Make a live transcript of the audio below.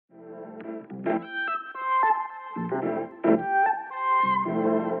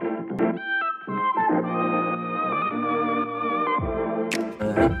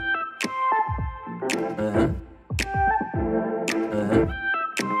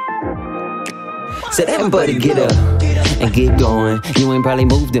Said everybody get up and get going. You ain't probably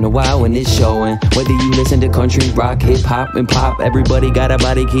moved in a while and it's showing. Whether you listen to country, rock, hip hop, and pop, everybody got a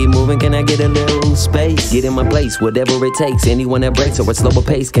body, keep moving. Can I get a little space? Get in my place, whatever it takes. Anyone that breaks or a slower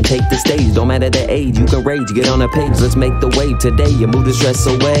pace can take the stage. Don't matter the age, you can rage, get on a page. Let's make the wave today, you move the stress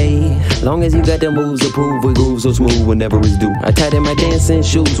away. Long as you got the moves to prove, we groove so smooth whenever it's due. I tighten my dancing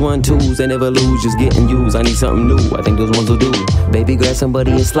shoes, 1-2s, they never lose, just getting used. I need something new, I think those ones will do. Baby, grab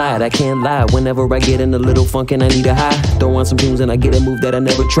somebody and slide, I can't lie. Whenever I get in a little funk and I need a high, throw on some tunes and I get a move that I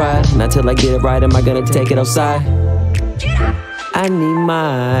never tried. Not till I get it right, am I gonna take it outside? I need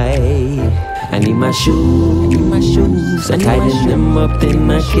my shoes. I tighten them up, then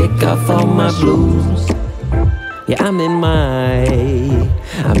I kick off all my blues. Yeah, I'm in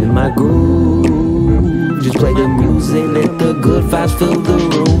my groove. Just play the music, let the good vibes fill the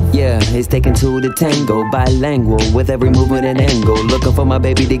room. Yeah, it's taking two to tango, bilingual, with every movement and angle. Looking for my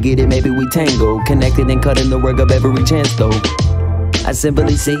baby to get it, maybe we tango. Connected and cutting the work up every chance though. I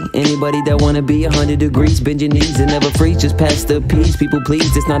simply see anybody that wanna be 100 degrees, bend your knees and never freeze, just pass the peace. People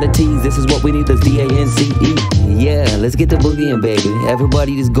please, it's not a tease, this is what we need, let's D-A-N-C-E. Yeah, let's get the boogieing, baby.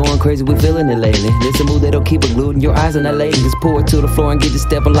 Everybody just going crazy, we feeling it lately. This a move that'll keep it glued in your eyes and that lady. Just pour it to the floor and get to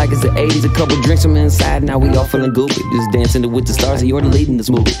stepping like it's the 80s. A couple drinks from inside, now we all feeling goofy. Just dancing with the stars and you're the lead in this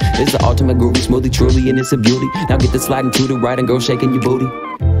movie. It's the ultimate groovy smoothie, truly, and it's a beauty. Now get the sliding to the right and girl shaking your booty.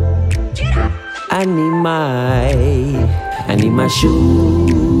 I need my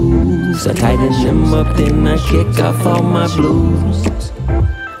shoes. I tighten them up, then I kick off all my blues.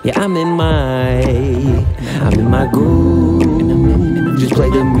 Yeah, I'm in my groove. Just play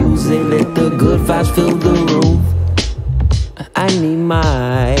the music, let the good vibes fill the room. I need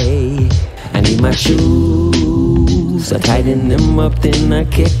my shoes. I tighten them up, then I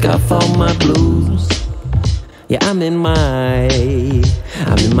kick off all my blues. Yeah, I'm in my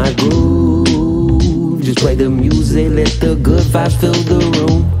groove. Just play the music, let the good vibes fill the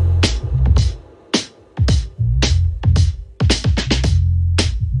room.